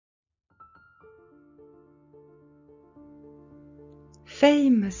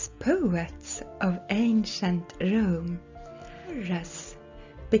famous poets of ancient Rome, Horace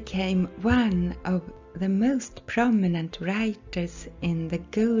became one of the most prominent writers in the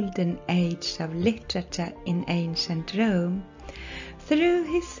golden age of literature in ancient Rome. Through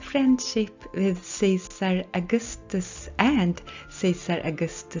his friendship with Caesar Augustus and Caesar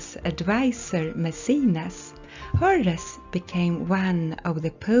Augustus' advisor Maecenas, Horace became one of the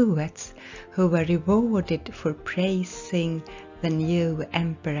poets who were rewarded for praising the new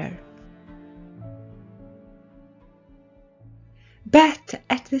emperor. But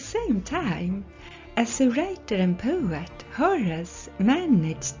at the same time, as a writer and poet, Horace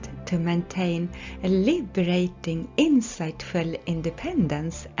managed to maintain a liberating, insightful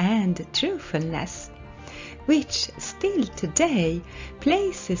independence and truthfulness, which still today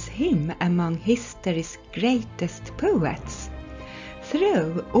places him among history's greatest poets.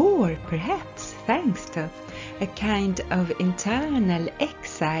 Through, or perhaps thanks to, a kind of internal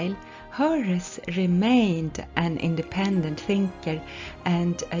exile, Horace remained an independent thinker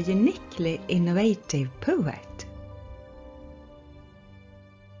and a uniquely innovative poet.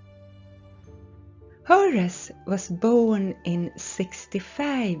 Horace was born in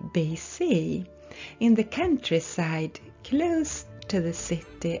 65 BC in the countryside close to the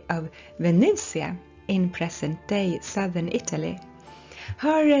city of Venusia in present-day southern Italy.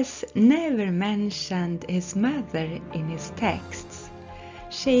 Horace never mentioned his mother in his texts.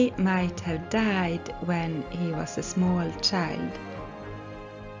 She might have died when he was a small child.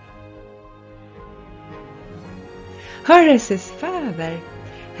 Horace's father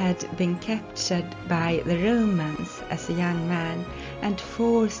had been captured by the Romans as a young man and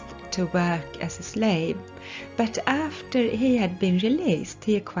forced to work as a slave, but after he had been released,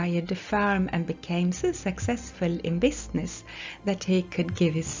 he acquired a farm and became so successful in business that he could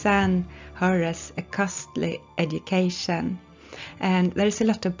give his son Horace a costly education. And there is a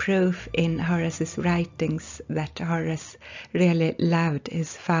lot of proof in Horace's writings that Horace really loved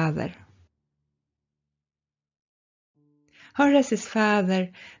his father. Horace's father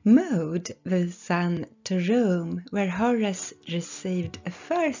moved the son to Rome, where Horace received a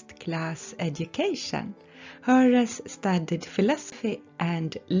first-class education. Horace studied philosophy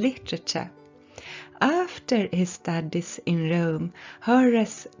and literature. After his studies in Rome,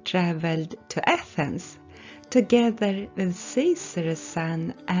 Horace traveled to Athens, together with Caesar's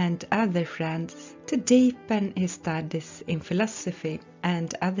son and other friends, to deepen his studies in philosophy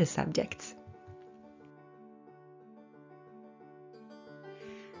and other subjects.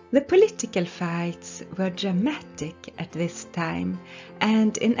 The political fights were dramatic at this time,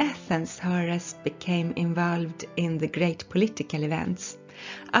 and in Athens Horace became involved in the great political events.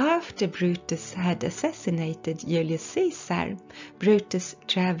 After Brutus had assassinated Julius Caesar, Brutus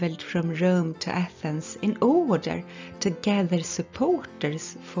traveled from Rome to Athens in order to gather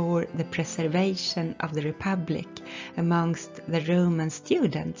supporters for the preservation of the Republic amongst the Roman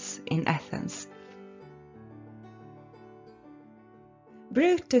students in Athens.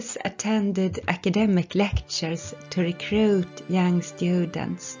 Brutus attended academic lectures to recruit young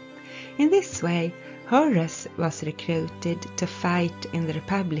students. In this way, Horace was recruited to fight in the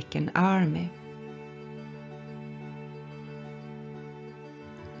Republican army.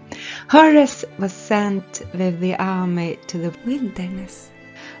 Horace was sent with the army to the wilderness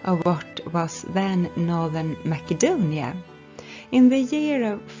of what was then northern Macedonia. In the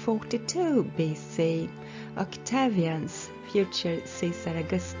year of 42 BC, Octavian's future Caesar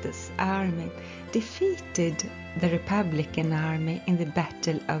Augustus' army defeated the Republican army in the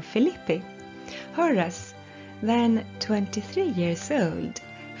Battle of Philippi. Horace, then 23 years old,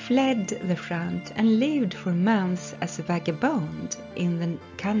 fled the front and lived for months as a vagabond in the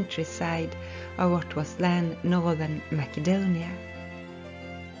countryside of what was then northern Macedonia.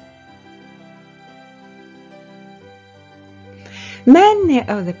 Many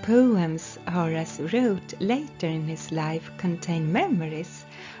of the poems Horace wrote later in his life contain memories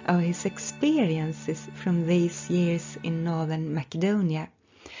of his experiences from these years in northern Macedonia.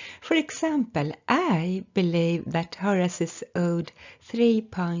 For example, I believe that Horace's Ode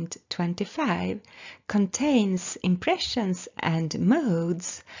 3.25 contains impressions and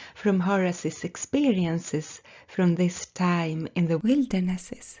modes from Horace's experiences from this time in the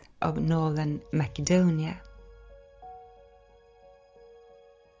wildernesses of northern Macedonia.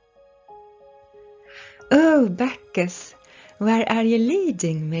 Oh, Bacchus, where are you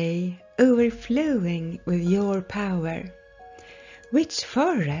leading me, overflowing with your power? Which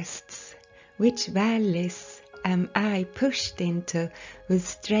forests, which valleys am I pushed into with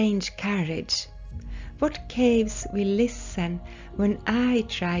strange courage? What caves will listen when I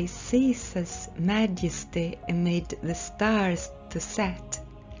try Caesar's majesty amid the stars to set.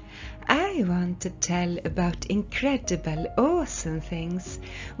 I want to tell about incredible, awesome things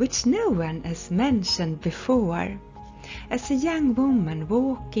which no one has mentioned before. As a young woman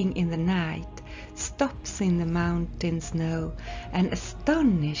walking in the night stops in the mountain snow and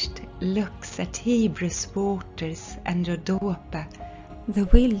astonished looks at Hebrews waters and Rhodope, the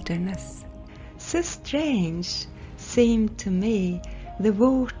wilderness. So strange seemed to me the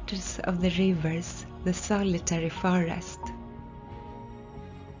waters of the rivers, the solitary forest.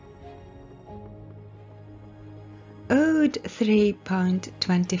 Ode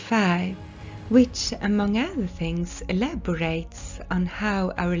 3.25, which among other things elaborates on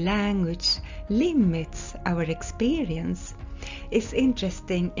how our language limits our experience, is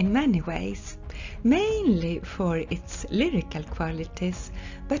interesting in many ways, mainly for its lyrical qualities,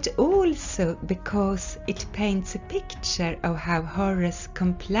 but also because it paints a picture of how Horace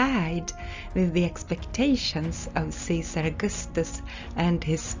complied with the expectations of Caesar Augustus and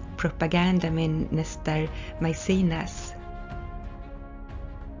his propaganda minister Maecenas.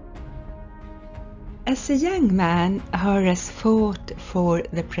 As a young man, Horace fought for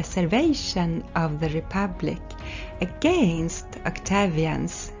the preservation of the Republic against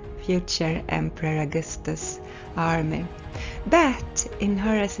Octavian's, future Emperor Augustus, army, but in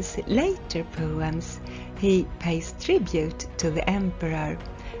Horace's later poems he pays tribute to the Emperor,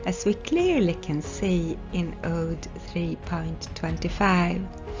 as we clearly can see in Ode 3.25,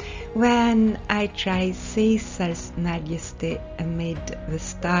 when I try Caesar's majesty amid the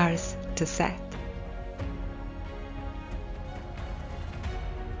stars to set.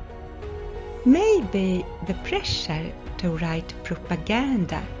 Maybe the pressure to write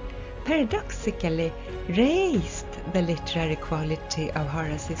propaganda paradoxically raised the literary quality of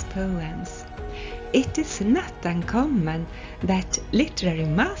Horace's poems. It is not uncommon that literary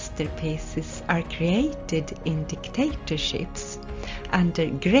masterpieces are created in dictatorships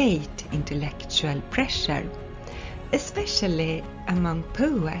under great intellectual pressure. Especially among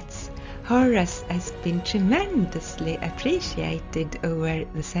poets, Horace has been tremendously appreciated over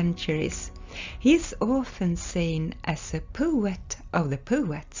the centuries. He is often seen as a poet of the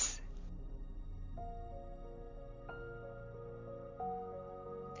poets.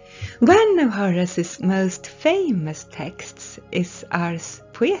 One of Horace's most famous texts is Ars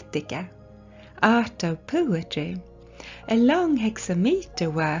Poetica, Art of Poetry, a long hexameter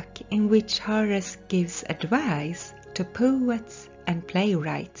work in which Horace gives advice to poets and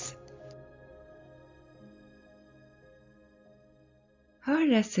playwrights.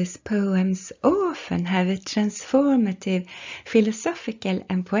 Horace's poems often have a transformative philosophical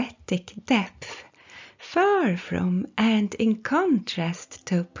and poetic depth, far from and in contrast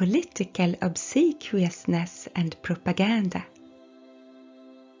to political obsequiousness and propaganda.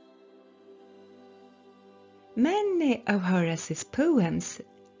 Many of Horace's poems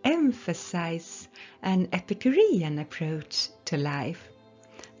emphasize an Epicurean approach to life,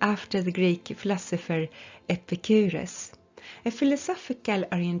 after the Greek philosopher Epicurus, a philosophical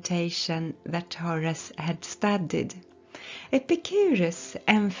orientation that Horace had studied. Epicurus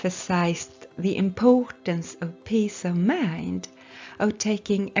emphasized the importance of peace of mind, of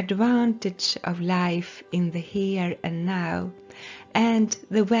taking advantage of life in the here and now, and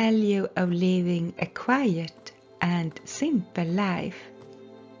the value of living a quiet and simple life.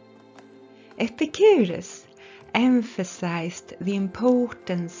 Epicurus emphasized the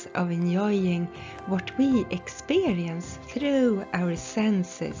importance of enjoying what we experience through our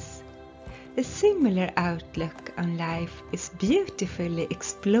senses. A similar outlook on life is beautifully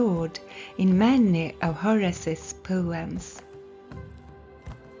explored in many of Horace's poems.